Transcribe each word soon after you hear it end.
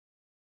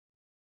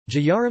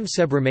Jayaram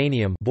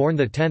Subramaniam, born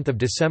the 10th of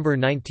December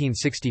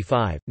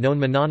 1965, known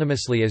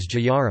mononymously as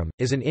Jayaram,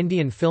 is an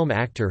Indian film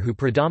actor who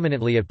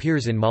predominantly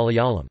appears in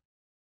Malayalam.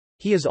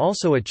 He is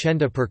also a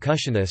chenda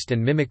percussionist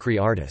and mimicry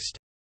artist.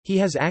 He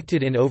has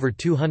acted in over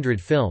 200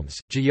 films.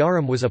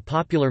 Jayaram was a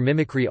popular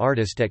mimicry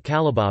artist at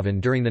Kalabhavan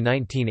during the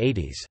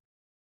 1980s.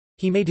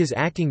 He made his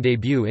acting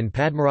debut in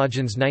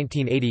Padmarajan's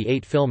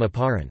 1988 film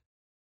Apparan.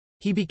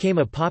 He became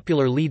a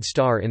popular lead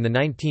star in the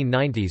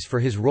 1990s for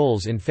his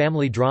roles in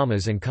family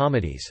dramas and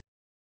comedies.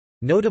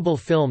 Notable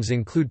films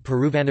include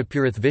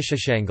Peruvanapurath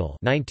Vishashangal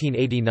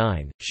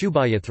 (1989),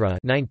 Shubhayathra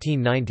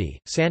 (1990),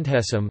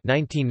 Sandhesam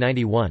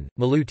 (1991),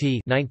 Maluti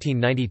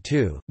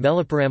 (1992),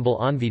 Melaparambal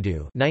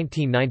Anvidu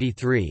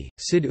 (1993),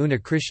 Sid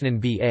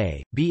Unnakrishnan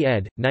B.A.,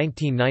 B.Ed.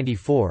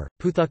 1994,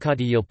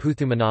 Puthakatiyil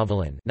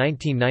Puthumanavalan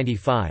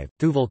 (1995),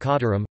 Thuval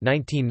Kottaram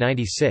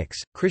 (1996),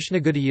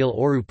 Krishnagudayil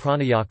Oru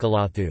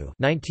Pranayakalathu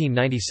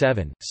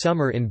 (1997),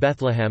 Summer in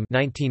Bethlehem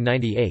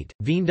 (1998),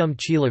 Veendum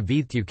Chila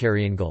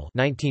Veethukaryangal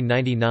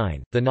 (1999).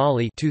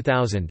 Thanali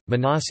 2000,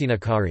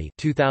 Manasinakari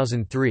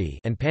 2003,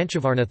 and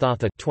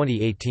Panchavarnathatha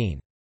 2018.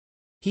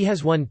 He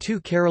has won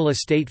 2 Kerala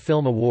State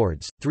Film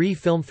Awards, 3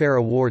 Filmfare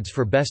Awards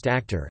for Best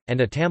Actor,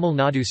 and a Tamil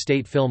Nadu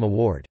State Film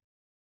Award.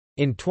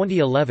 In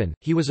 2011,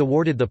 he was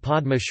awarded the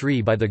Padma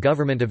Shri by the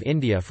Government of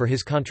India for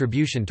his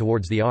contribution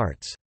towards the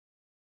arts.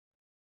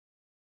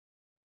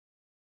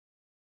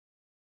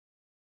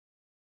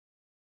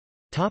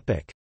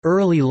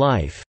 Early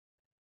life.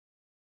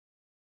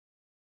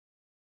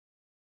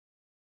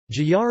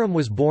 Jayaram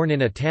was born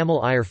in a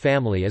Tamil Iyer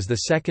family as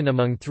the second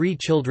among 3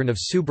 children of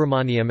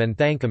Subramaniam and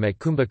Thankam at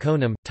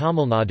Kumbakonam,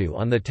 Tamil Nadu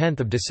on 10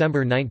 December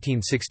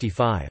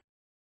 1965.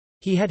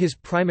 He had his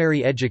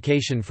primary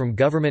education from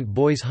Government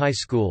Boys High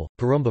School,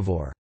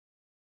 Perumbavoor.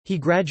 He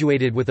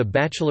graduated with a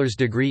bachelor's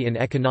degree in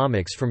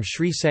economics from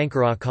Sri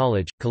Sankara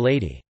College,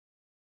 Kaladi.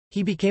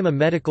 He became a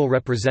medical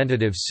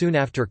representative soon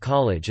after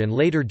college and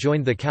later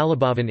joined the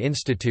Kalabhavan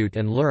Institute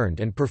and learned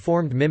and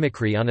performed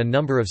mimicry on a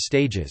number of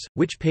stages,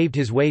 which paved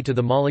his way to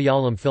the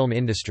Malayalam film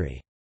industry.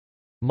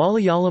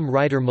 Malayalam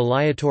writer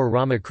Malayator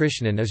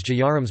Ramakrishnan is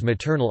Jayaram's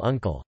maternal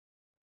uncle.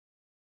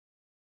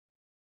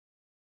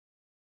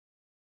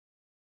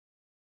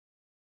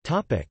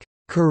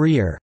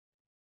 Career.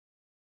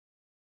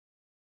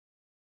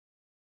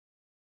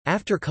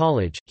 After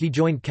college, he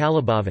joined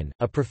Kalabhavan,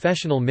 a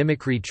professional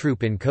mimicry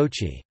troupe in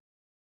Kochi.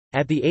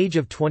 At the age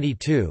of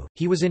 22,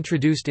 he was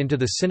introduced into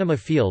the cinema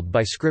field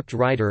by script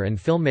writer and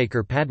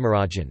filmmaker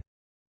Padmarajan,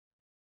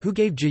 who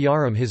gave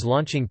Jayaram his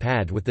launching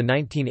pad with the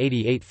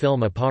 1988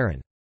 film Apparan.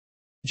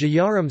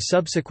 Jayaram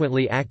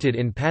subsequently acted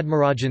in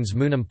Padmarajan's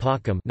Moonam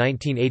Pakam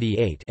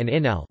 (1988) and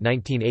Innal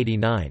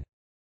 (1989).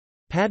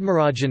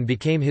 Padmarajan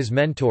became his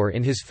mentor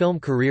in his film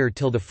career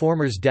till the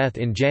former's death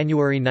in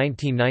January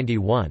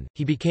 1991.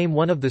 He became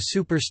one of the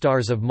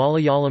superstars of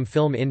Malayalam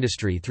film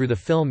industry through the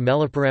film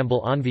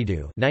Melaparambal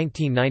Anvidu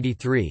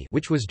 (1993),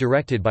 which was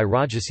directed by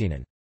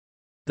Rajasenan.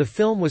 The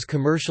film was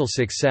commercial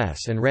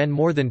success and ran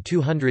more than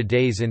 200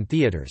 days in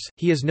theatres.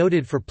 He is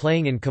noted for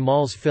playing in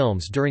Kamal's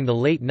films during the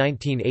late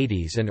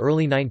 1980s and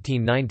early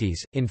 1990s,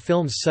 in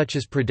films such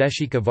as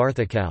Pradeshika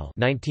Varthakal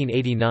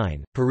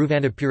 (1989),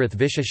 Peruvanapurath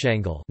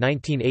Vishashangal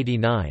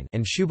 (1989),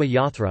 and Shubha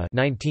Yatra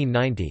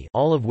 (1990),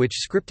 all of which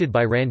scripted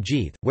by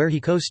Ranjith, where he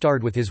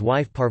co-starred with his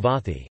wife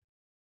Parvathy.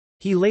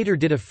 He later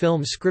did a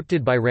film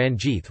scripted by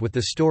Ranjith with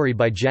the story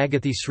by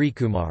Jagathi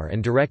Srikumar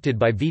and directed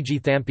by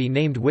Vijay Thampi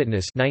named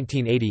Witness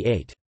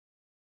 1988.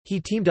 He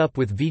teamed up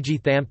with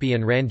Vijay Thampi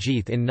and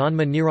Ranjith in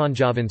Nanma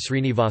Niranjavan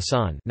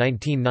Srinivasan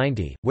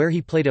 1990, where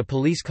he played a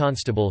police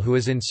constable who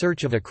is in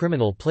search of a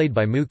criminal played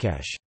by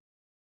Mukesh.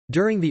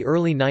 During the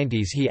early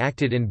 90s he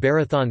acted in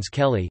Barathon's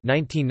Kelly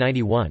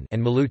 1991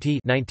 and Maluti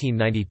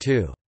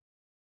 1992.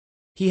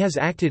 He has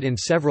acted in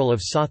several of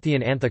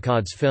Sathyan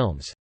Anthakad's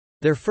films.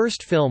 Their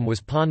first film was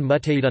Pon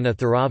Muttayudana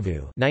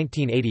Tharavu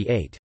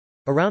 1988.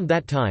 Around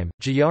that time,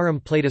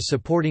 Jayaram played a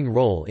supporting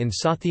role in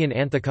Sathyan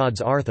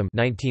Anthakad's Artham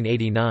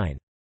 1989.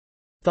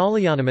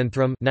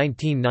 Thalayanamantram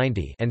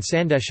 1990 and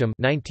Sandesham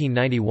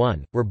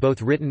 1991 were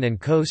both written and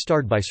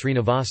co-starred by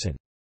Srinivasan.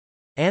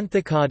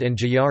 Anthakad and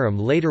Jayaram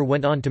later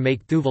went on to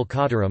make Thuval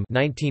Kottaram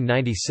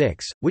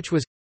 1996, which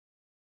was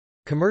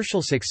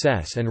commercial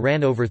success and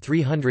ran over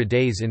 300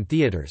 days in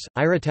theatres.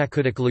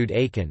 Iratakudakalude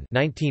Aiken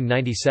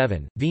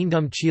 1997,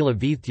 Veendum Chila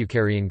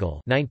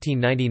Veethukaryangal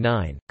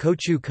 1999,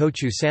 Kochu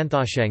Kochu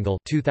Santhashangal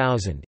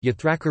 2000,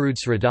 Yathrakarud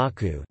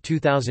Sradaku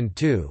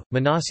 2002,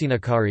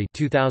 Manasinakari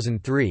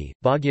 2003,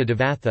 Bhagya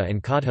Devatha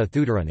and Kadha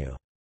Thudaranu.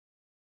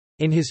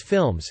 In his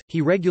films, he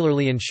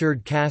regularly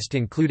ensured cast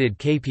included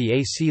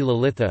Kpac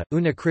Lalitha,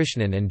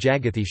 Unnakrishnan and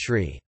Jagathi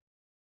Shri.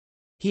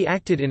 He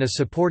acted in a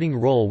supporting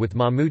role with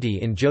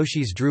Mammootty in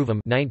Joshi's Dhruvam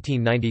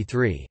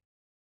 1993.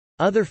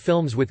 Other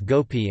films with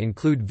Gopi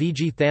include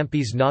Vijay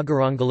Thampi's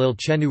Nagarangalil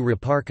Chenu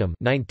Raparkam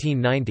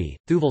 1990,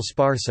 Thuval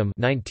Sparsam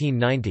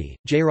 1990,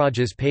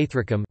 Jayaraja's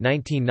Paithrakam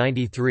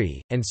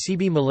 1993, and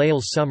C.B.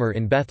 Malayal's Summer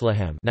in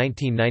Bethlehem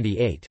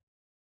 1998.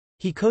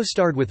 He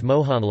co-starred with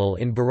Mohanlal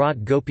in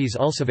Bharat Gopis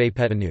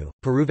Ulsavapetanu,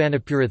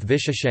 Peruvanapurath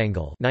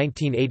Vishashangal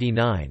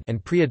 (1989)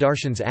 and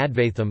Priyadarshan's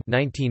Advaitham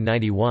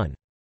 (1991).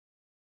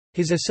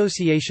 His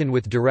association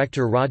with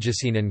director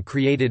Rajasenan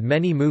created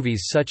many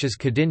movies such as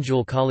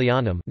Kadinjul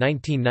Kalyanam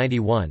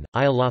 (1991),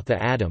 Ayalatha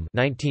Adam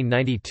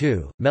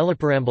 (1992),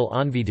 Melaparambal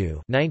Anvidu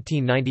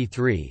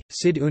 (1993),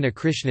 Sid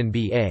Unnakrishnan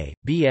B.A.,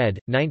 B.Ed.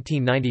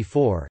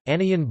 1994,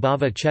 Anayan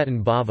Bhava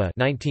Chetan Bhava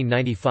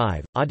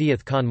 (1995),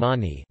 Adiyath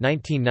Kanmani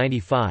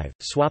 (1995),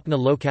 Swapna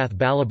Lokath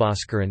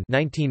Balabhaskaran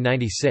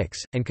 (1996),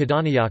 and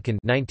Kadanayakan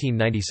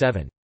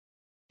 (1997).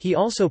 He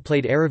also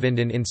played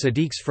Aravindan in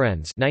Sadiq's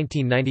Friends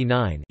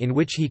 1999, in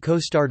which he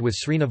co-starred with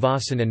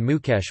Srinivasan and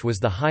Mukesh, was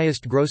the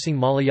highest-grossing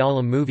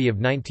Malayalam movie of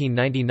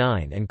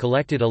 1999 and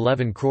collected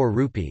 11 crore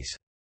rupees.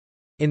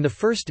 In the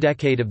first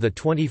decade of the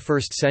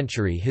 21st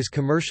century, his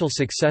commercial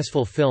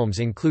successful films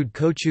include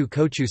Kochu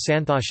Kochu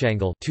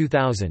Santhashangal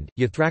 2000,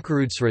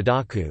 Yathrakarud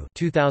Sradaku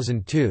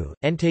 2002,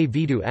 Ente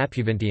Vidu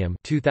Apuvintiyam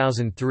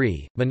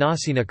 2003,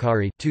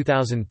 Manasinakari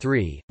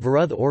 2003,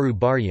 Varudh Oru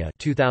Bharya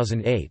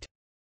 2008.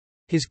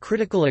 His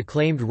critical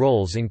acclaimed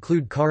roles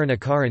include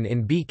Karunakaran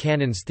in B.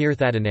 Kanan's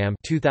Tirthadanam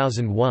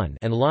 2001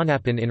 and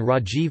Lanapan in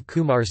Rajiv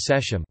Kumar's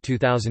Sesham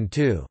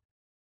 2002.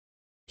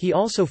 He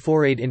also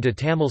forayed into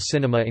Tamil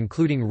cinema,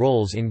 including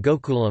roles in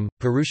Gokulam,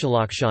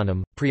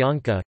 Purushalakshanam,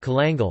 Priyanka,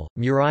 Kalangal,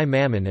 Murai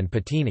Mamman and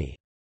Patini.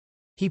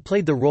 He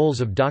played the roles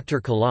of Dr.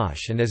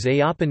 Kailash and as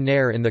Ayappan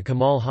Nair in the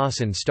Kamal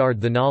Hassan starred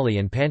Thanali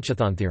and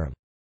Panchatanthiram.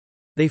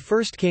 They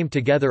first came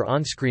together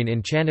on-screen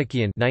in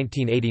Chanakyan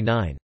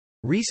 1989.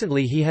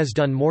 Recently he has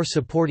done more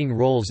supporting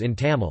roles in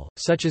Tamil,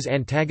 such as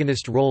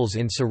antagonist roles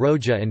in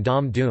Saroja and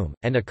Dam Doom,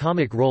 and a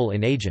comic role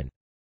in Ajan.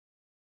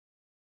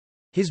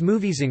 His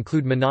movies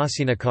include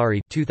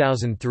Manasinakari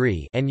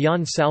 2003 and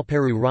Yan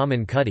Salperu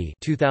Raman Kutty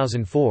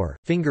 2004,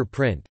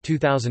 Fingerprint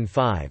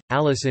 2005,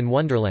 Alice in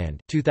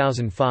Wonderland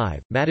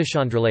 2005,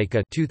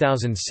 Madhushandralekha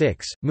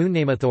 2006,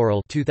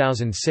 Moonnamathoral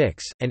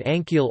 2006, and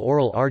Ankil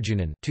Oral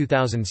Arjunan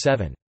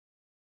 2007.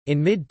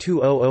 In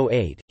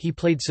mid-2008, he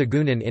played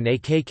Sagunan in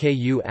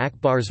Akku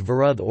Akbar's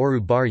Varudh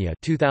Oru Bharya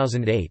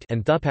 2008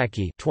 and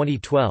Thupaki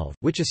 2012,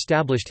 which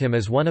established him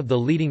as one of the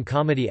leading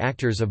comedy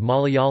actors of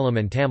Malayalam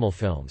and Tamil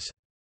films.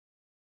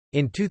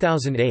 In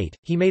 2008,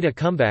 he made a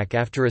comeback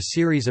after a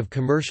series of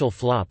commercial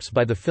flops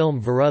by the film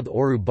Varudh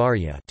Oru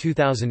Bharya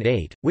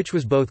 2008, which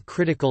was both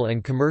critical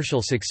and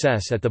commercial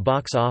success at the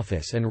box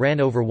office and ran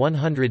over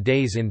 100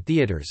 days in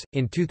theatres.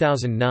 In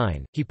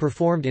 2009, he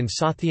performed in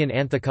Sathyan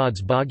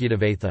Anthakad's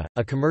Bhagyadavatha,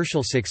 a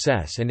commercial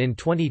success, and in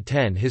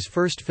 2010 his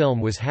first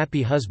film was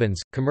Happy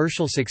Husbands,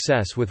 commercial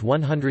success with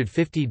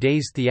 150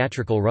 days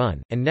theatrical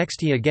run, and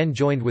next he again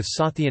joined with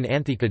Sathyan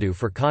Anthikadu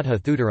for Kadha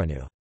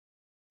Thudaranu.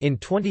 In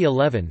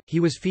 2011, he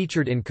was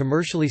featured in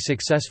commercially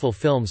successful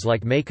films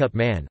like Makeup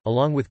Man,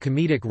 along with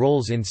comedic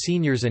roles in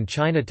Seniors and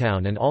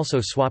Chinatown and also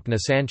Swapna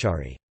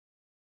Sanchari.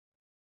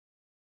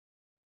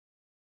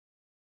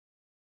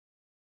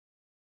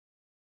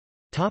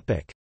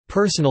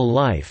 Personal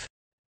life.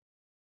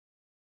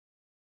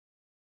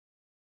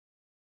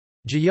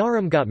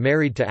 Jayaram got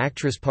married to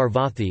actress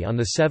Parvathy on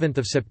 7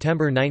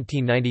 September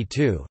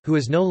 1992, who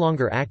is no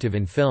longer active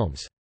in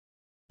films.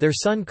 Their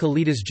son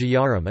Kalidas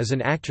Jayaram is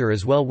an actor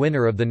as well,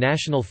 winner of the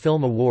National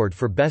Film Award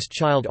for Best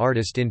Child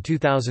Artist in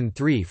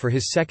 2003 for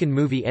his second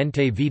movie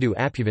Ente Vidu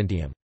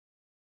Apuvintiyam.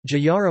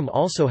 Jayaram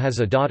also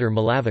has a daughter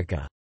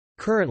Malavika.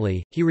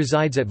 Currently, he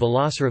resides at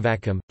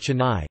Vilasaravakkam,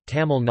 Chennai,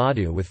 Tamil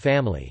Nadu with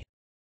family.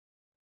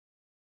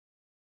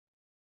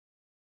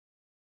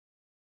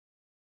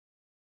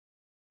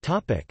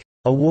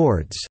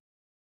 Awards.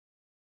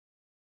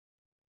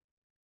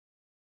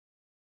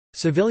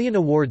 Civilian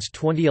Awards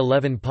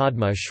 2011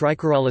 Padma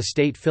Shrikarala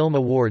State Film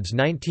Awards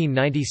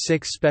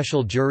 1996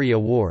 Special Jury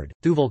Award,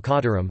 Thuval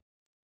Kottaram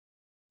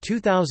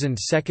 2000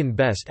 Second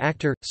Best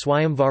Actor,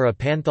 Swayamvara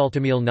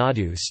Panthaltamil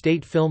Nadu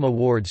State Film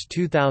Awards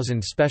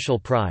 2000 Special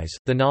Prize,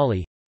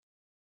 Thanali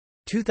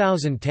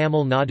 2000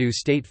 Tamil Nadu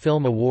State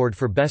Film Award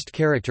for Best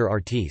Character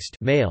Artiste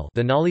Male,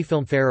 Thanali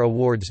Filmfare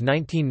Awards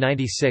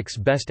 1996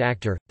 Best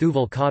Actor,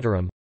 Thuval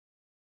Kottaram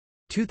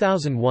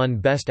 2001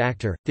 Best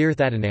Actor,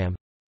 Tirthadanam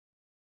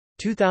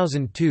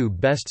 2002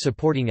 Best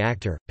Supporting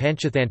Actor,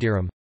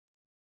 Panchatanthiram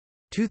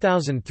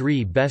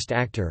 2003 Best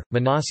Actor,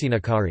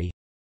 Manasinakari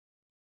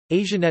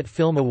Asianet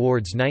Film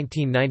Awards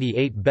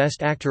 1998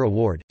 Best Actor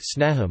Award,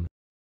 Sneham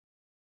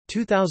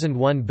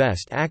 2001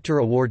 Best Actor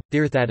Award,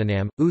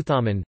 Tirthadanam,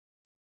 Uthaman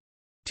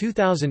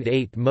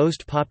 2008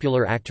 Most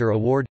Popular Actor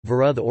Award,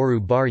 Varudh Oru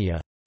Bharya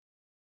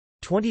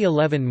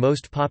 2011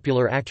 Most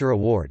Popular Actor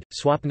Award,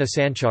 Swapna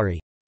Sanchari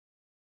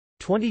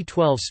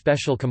 2012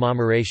 Special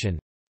Commemoration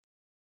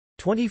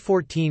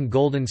 2014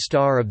 Golden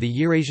Star of the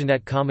Year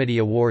Asianet Comedy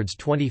Awards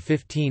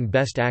 2015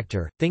 Best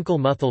Actor, Thinkal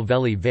Muthal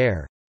Veli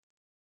Vair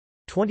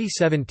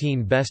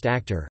 2017 Best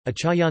Actor,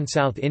 Achayan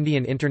South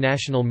Indian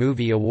International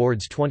Movie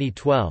Awards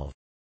 2012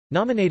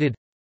 Nominated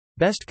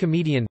Best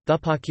Comedian,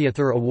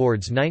 Thupakiyathur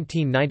Awards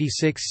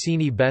 1996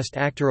 Cine Best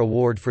Actor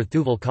Award for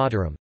Thuval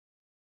Kottaram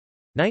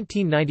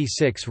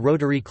 1996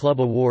 Rotary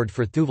Club Award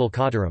for Thuval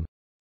Kottaram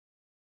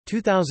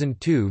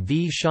 2002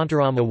 V.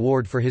 Shantaram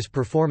Award for his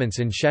performance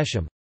in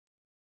Shesham.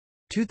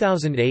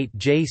 2008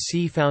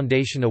 J.C.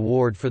 Foundation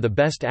Award for the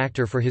Best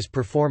Actor for his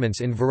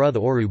performance in Varudh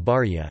Oru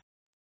Bharya.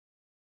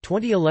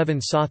 2011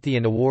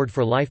 Sathyan Award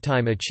for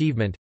Lifetime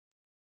Achievement.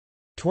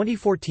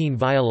 2014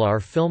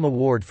 Vayalar Film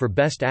Award for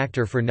Best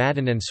Actor for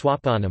Nadan and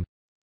Swapanam.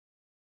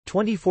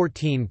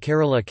 2014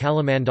 Kerala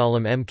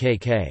Kalamandalam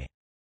MKK.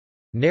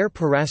 Nair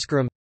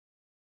Paraskaram.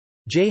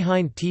 Jai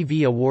Hind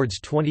TV Awards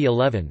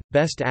 2011,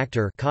 Best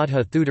Actor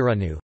Kadha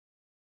Thudaranu.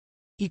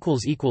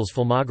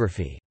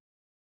 Filmography